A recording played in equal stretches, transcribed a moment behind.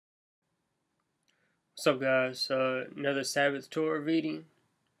What's up, guys? Another Sabbath Torah reading,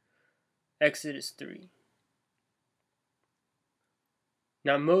 Exodus 3.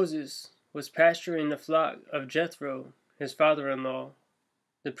 Now Moses was pasturing the flock of Jethro, his father-in-law,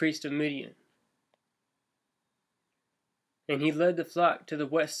 the priest of Midian. And he led the flock to the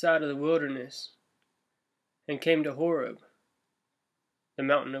west side of the wilderness, and came to Horeb, the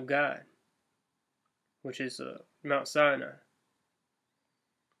mountain of God, which is Mount Sinai.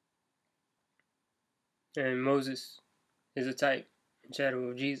 And Moses is a type and shadow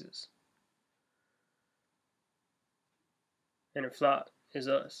of Jesus. And the flock is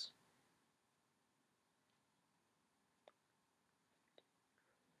us.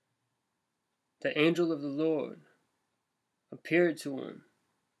 The angel of the Lord appeared to him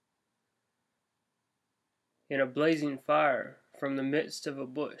in a blazing fire from the midst of a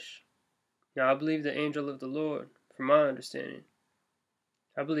bush. Now I believe the angel of the Lord, from my understanding,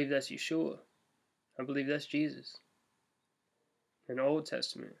 I believe that's Yeshua. I believe that's Jesus in the Old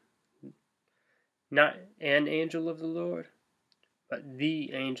Testament. Not an angel of the Lord, but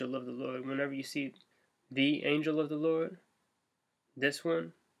the angel of the Lord. Whenever you see the angel of the Lord, this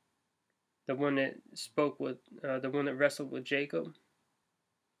one, the one that spoke with, the one that wrestled with Jacob,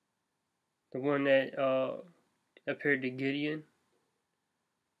 the one that appeared to Gideon,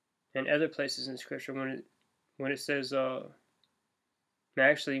 and other places in Scripture when it says,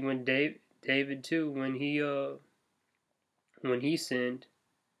 actually when David too, when he sinned,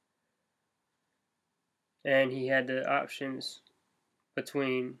 and he had the options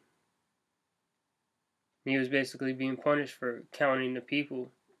between, he was basically being punished for counting the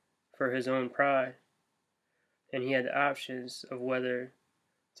people for his own pride, and he had the options of whether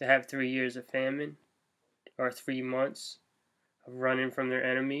to have 3 years of famine or 3 months of running from their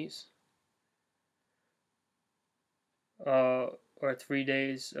enemies, or 3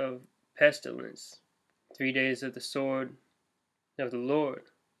 days of pestilence, 3 days of the sword of the Lord.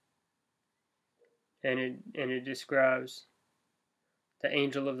 And it describes the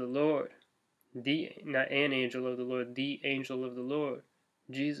angel of the Lord, not an angel of the Lord, the angel of the Lord,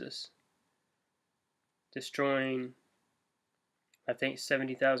 Jesus, destroying, I think,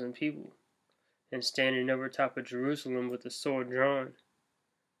 70,000 people, and standing over top of Jerusalem with the sword drawn,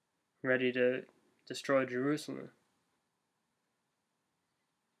 ready to destroy Jerusalem.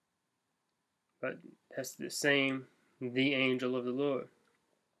 But that's the same, the angel of the Lord.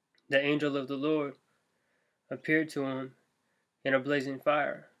 The angel of the Lord appeared to him in a blazing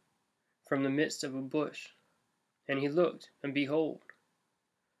fire from the midst of a bush. And he looked, and behold,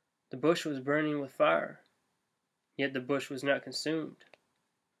 the bush was burning with fire, yet the bush was not consumed.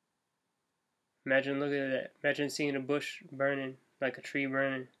 Imagine looking at that. Imagine seeing a bush burning, like a tree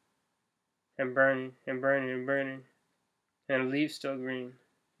burning, and burning, and burning, and burning, and the leaves still green,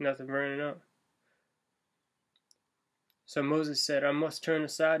 nothing burning up. So Moses said, I must turn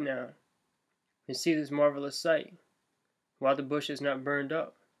aside now, and see this marvelous sight, while the bush is not burned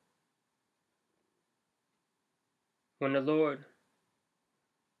up. When the Lord,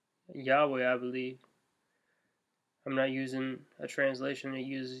 Yahweh I believe, I'm not using a translation that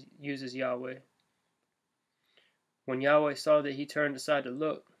uses Yahweh. When Yahweh saw that he turned aside to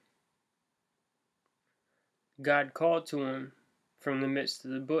look, God called to him from the midst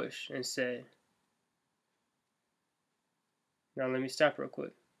of the bush and said, now let me stop real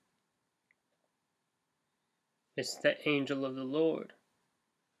quick. It's the angel of the Lord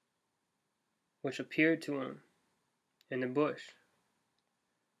which appeared to him in the bush.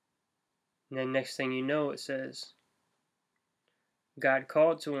 And then next thing you know, it says, God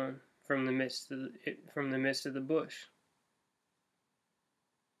called to him from the midst of the bush.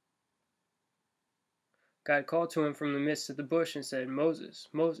 God called to him from the midst of the bush and said, Moses,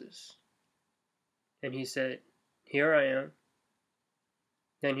 Moses. And he said, here I am.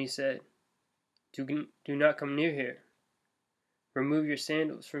 Then he said, do not come near here. Remove your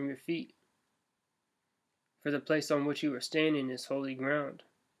sandals from your feet, for the place on which you are standing is holy ground.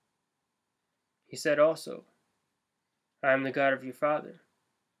 He said also, I am the God of your father,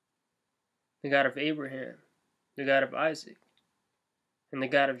 the God of Abraham, the God of Isaac, and the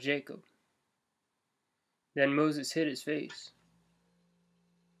God of Jacob. Then Moses hid his face,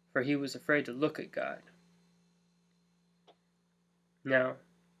 for he was afraid to look at God. Now,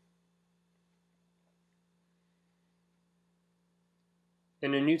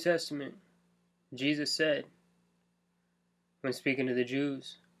 in the New Testament, Jesus said, when speaking to the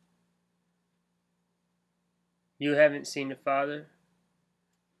Jews, you haven't seen the Father,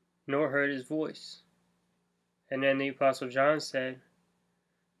 nor heard his voice. And then the Apostle John said,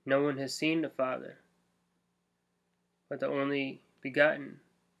 no one has seen the Father, but the only begotten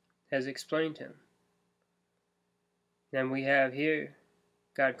has explained him. Then we have here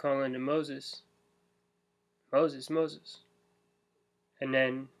God calling to Moses, Moses, Moses. And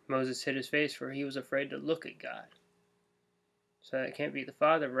then Moses hid his face for he was afraid to look at God. So that can't be the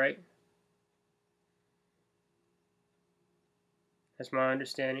Father, right? That's my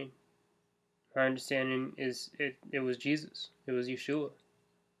understanding. My understanding is it was Jesus. It was Yeshua.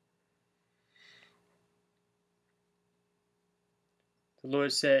 The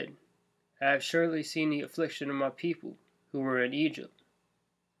Lord said, I have surely seen the affliction of my people who were in Egypt.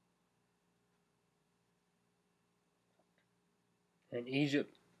 And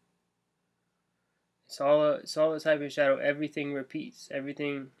Egypt, it's all a type of shadow. Everything repeats.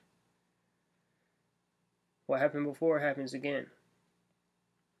 Everything, what happened before happens again.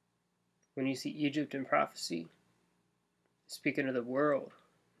 When you see Egypt in prophecy, speaking of the world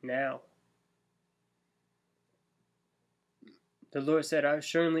now. The Lord said, I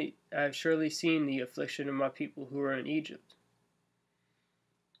have surely seen the affliction of my people who are in Egypt,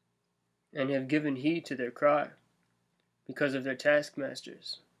 and have given heed to their cry, because of their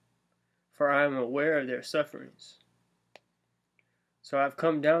taskmasters, for I am aware of their sufferings. So I have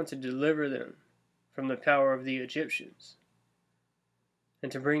come down to deliver them from the power of the Egyptians,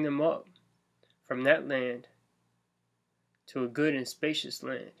 and to bring them up from that land to a good and spacious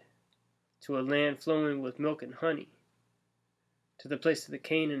land, to a land flowing with milk and honey, to the place of the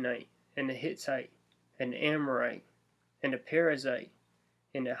Canaanite, and the Hittite, and the Amorite, and the Perizzite,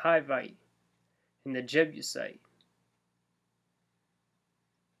 and the Hivite, and the Jebusite.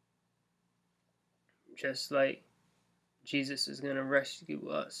 Just like Jesus is going to rescue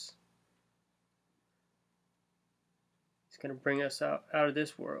us. He's going to bring us out of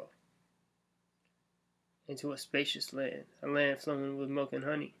this world into a spacious land, a land flowing with milk and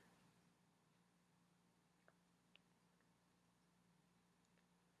honey.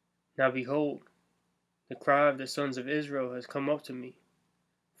 Now behold, the cry of the sons of Israel has come up to me.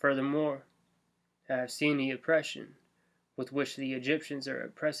 Furthermore, I have seen the oppression with which the Egyptians are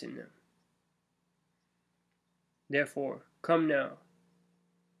oppressing them. Therefore, come now,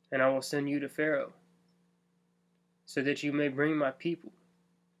 and I will send you to Pharaoh, so that you may bring my people,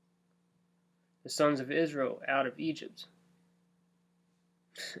 the sons of Israel, out of Egypt.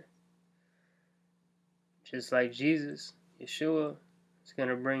 Just like Jesus, Yeshua, is going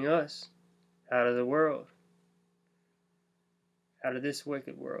to bring us out of the world, out of this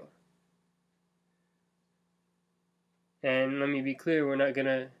wicked world. And let me be clear, we're not going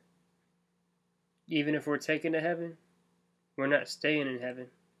to, even if we're taken to heaven, we're not staying in heaven.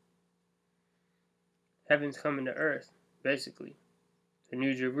 Heaven's coming to earth, basically. The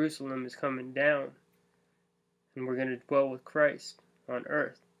New Jerusalem is coming down, and we're going to dwell with Christ on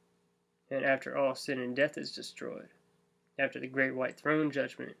earth. And after all sin and death is destroyed, after the great white throne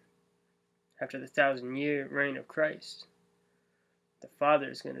judgment, after the 1,000-year reign of Christ, the Father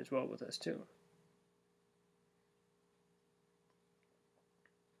is going to dwell with us too.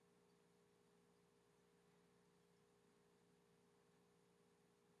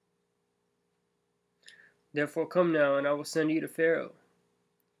 Therefore come now, and I will send you to Pharaoh,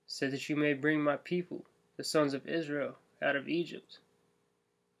 so that you may bring my people, the sons of Israel, out of Egypt.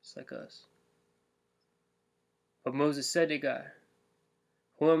 It's like us. But Moses said to God,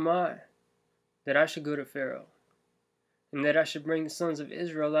 who am I, that I should go to Pharaoh, and that I should bring the sons of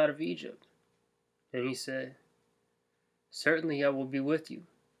Israel out of Egypt? And he said, certainly I will be with you,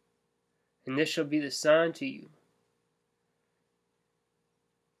 and this shall be the sign to you,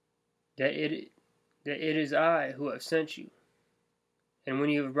 that it is I who have sent you. And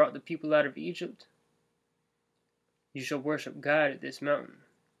when you have brought the people out of Egypt, you shall worship God at this mountain.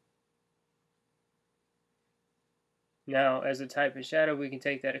 Now, as a type and shadow, we can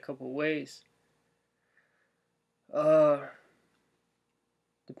take that a couple of ways. Depending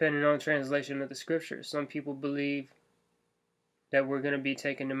on translation of the scriptures, some people believe that we're going to be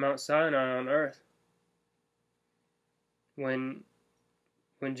taken to Mount Sinai on earth when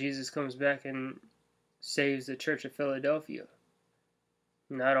Jesus comes back and saves the Church of Philadelphia.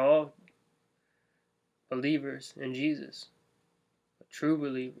 Not all believers in Jesus, but true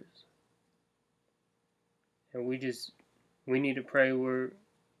believers. And we need to pray we're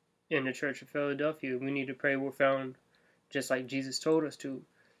in the Church of Philadelphia. We need to pray we're found, just like Jesus told us to,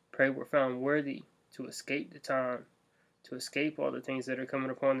 pray we're found worthy to escape the time, to escape all the things that are coming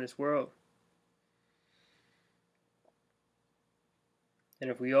upon this world. And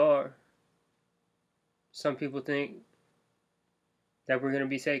if we are, some people think that we're going to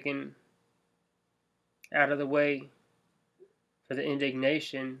be taken out of the way for the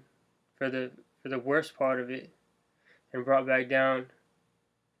indignation, for the worst part of it, and brought back down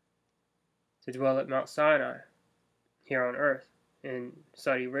to dwell at Mount Sinai. here on earth in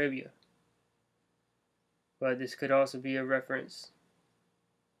Saudi Arabia. But this could also be a reference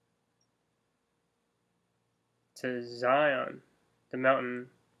to Zion, the mountain,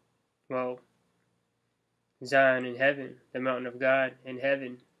 well, Zion in heaven, the mountain of God in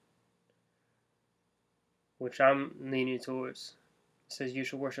heaven, which I'm leaning towards. It says you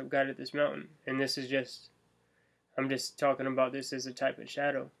shall worship God at this mountain. And this is just, I'm just talking about this as a type of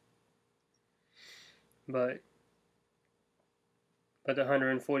shadow. But the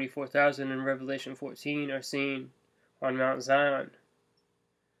 144,000 in Revelation 14 are seen on Mount Zion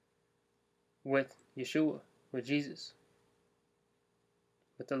with Yeshua, with Jesus,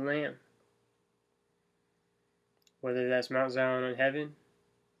 with the Lamb. Whether that's Mount Zion in heaven,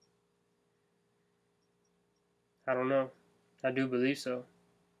 I don't know. I do believe so.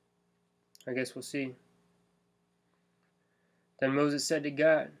 I guess we'll see. Then Moses said to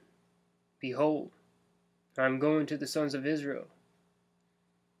God, Behold, I am going to the sons of Israel,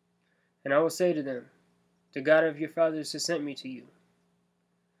 and I will say to them, The God of your fathers has sent me to you.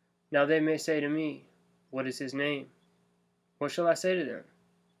 Now they may say to me, What is his name? What shall I say to them?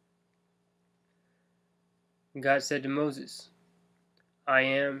 God said to Moses, I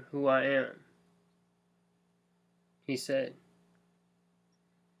am who I am. He said,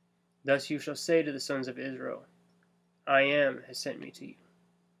 Thus you shall say to the sons of Israel, I am has sent me to you.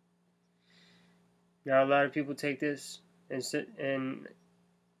 Now a lot of people take this and say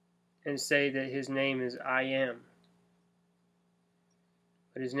that his name is I am.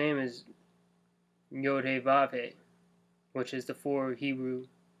 But his name is Yod-Heh-Vav-Heh, which is the four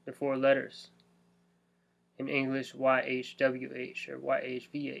letters. In English, YHWH or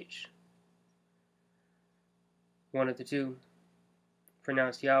YHVH. One of the two,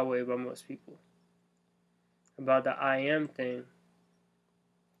 pronounced Yahweh by most people. About the I am thing,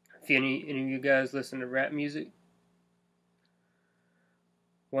 if any of you guys listen to rap music,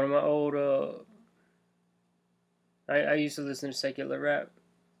 one of my old, I used to listen to secular rap.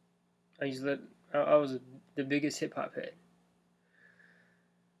 I was the biggest hip hop head.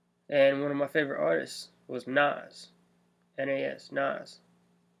 And one of my favorite artists was Nas. N-A-S, Nas.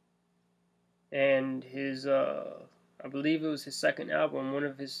 And his, I believe it was his second album, one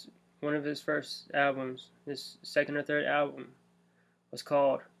of his first albums, his second or third album, was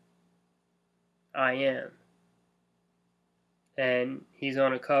called I Am. And he's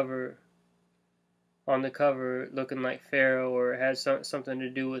on the cover looking like Pharaoh, or it has something to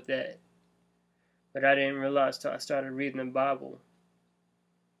do with that. But I didn't realize till I started reading the Bible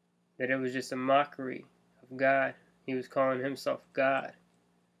that it was just a mockery of God. He was calling himself God.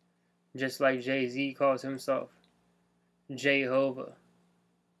 Just like Jay-Z calls himself Jehovah.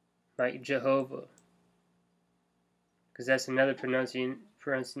 Like Jehovah. Because that's another pronunciation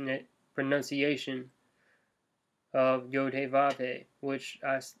of Yod-Heh-Vav-Heh, which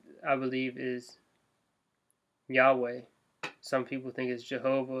I believe is Yahweh. Some people think it's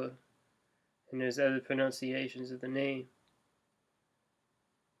Jehovah, and there's other pronunciations of the name.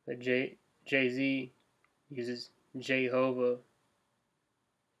 But Jay-Z uses Jehovah,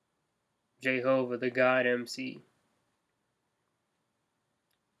 the God MC,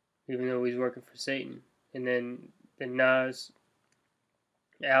 even though he's working for Satan. And then the Nas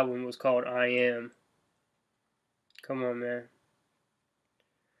album was called I Am. Come on, man.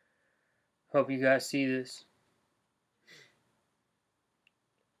 Hope you guys see this.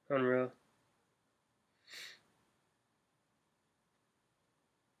 Unreal.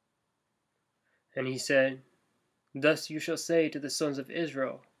 And he said, Thus you shall say to the sons of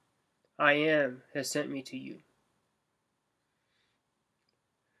Israel, I am has sent me to you.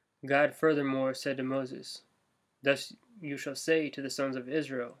 God furthermore said to Moses, Thus you shall say to the sons of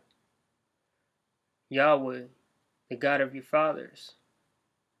Israel, Yahweh, the God of your fathers,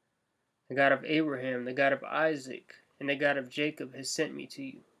 the God of Abraham, the God of Isaac, and the God of Jacob has sent me to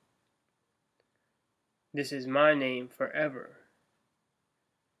you. This is my name forever,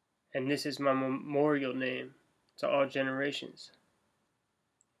 and this is my memorial name to all generations.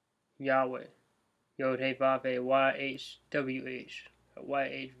 Yahweh, Yod-Heh-Vav-Heh, YHWH,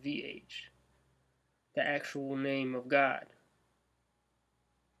 YHVH, the actual name of God.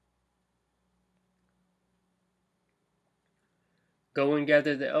 Go and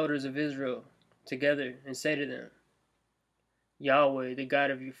gather the elders of Israel together and say to them, Yahweh, the God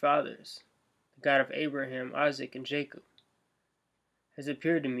of your fathers, the God of Abraham, Isaac, and Jacob, has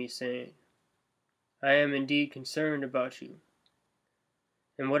appeared to me, saying, I am indeed concerned about you,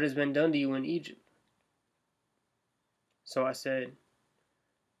 and what has been done to you in Egypt. So I said,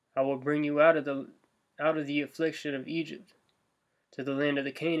 I will bring you out of the affliction of Egypt, to the land of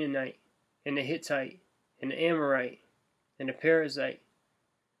the Canaanite, and the Hittite, and the Amorite, and the Perizzite,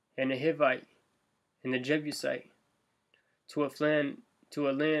 and the Hivite, and the Jebusite, to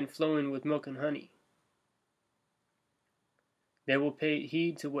a land flowing with milk and honey. They will pay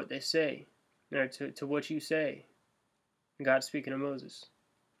heed to what they say, or to what you say. God speaking to Moses.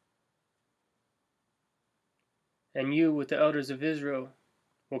 And you, with the elders of Israel,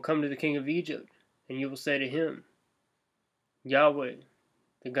 will come to the king of Egypt, and you will say to him, Yahweh,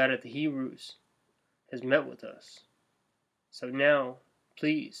 the God of the Hebrews, has met with us. So now,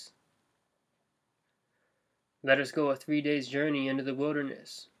 please, let us go a 3 days' journey into the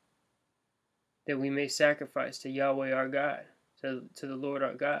wilderness, that we may sacrifice to Yahweh our God, to the Lord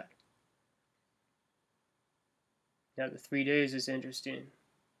our God. Now the 3 days is interesting,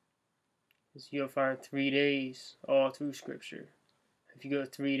 because you'll find 3 days all through Scripture. If you go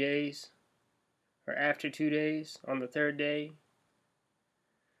 3 days, or after 2 days, on the third day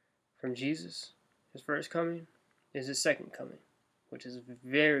from Jesus, his first coming, is his second coming, which is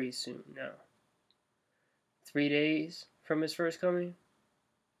very soon now. 3 days from his first coming,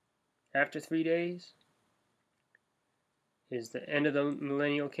 after 3 days, is the end of the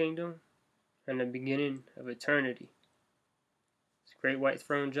millennial kingdom and the beginning of eternity. It's great white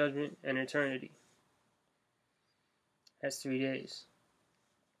throne judgment and eternity. That's 3 days.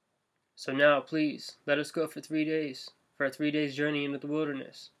 So now, please, let us go for 3 days, for a 3 days journey into the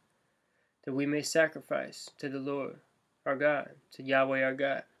wilderness, that we may sacrifice to the Lord our God, to Yahweh our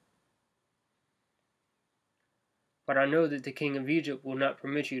God. But I know that the king of Egypt will not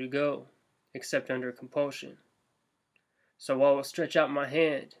permit you to go, except under compulsion. So I will stretch out my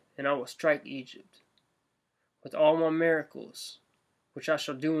hand, and I will strike Egypt with all my miracles, which I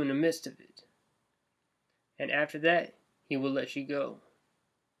shall do in the midst of it. And after that, he will let you go.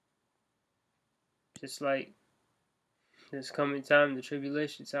 Just like this coming time, the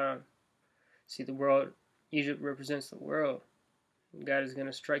tribulation time. See, the world, Egypt represents the world. God is going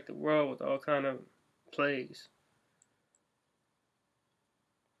to strike the world with all kind of plagues.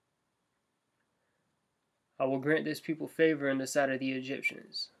 I will grant this people favor in the sight of the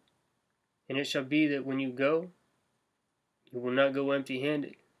Egyptians. And it shall be that when you go, you will not go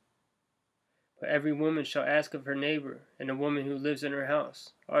empty-handed. But every woman shall ask of her neighbor, and the woman who lives in her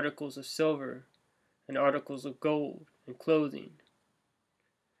house, articles of silver, and articles of gold, and clothing.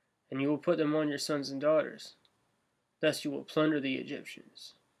 And you will put them on your sons and daughters. Thus you will plunder the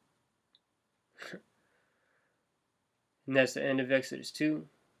Egyptians. And that's the end of Exodus 2.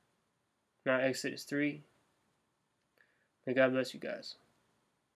 Now Exodus 3. May God bless you guys.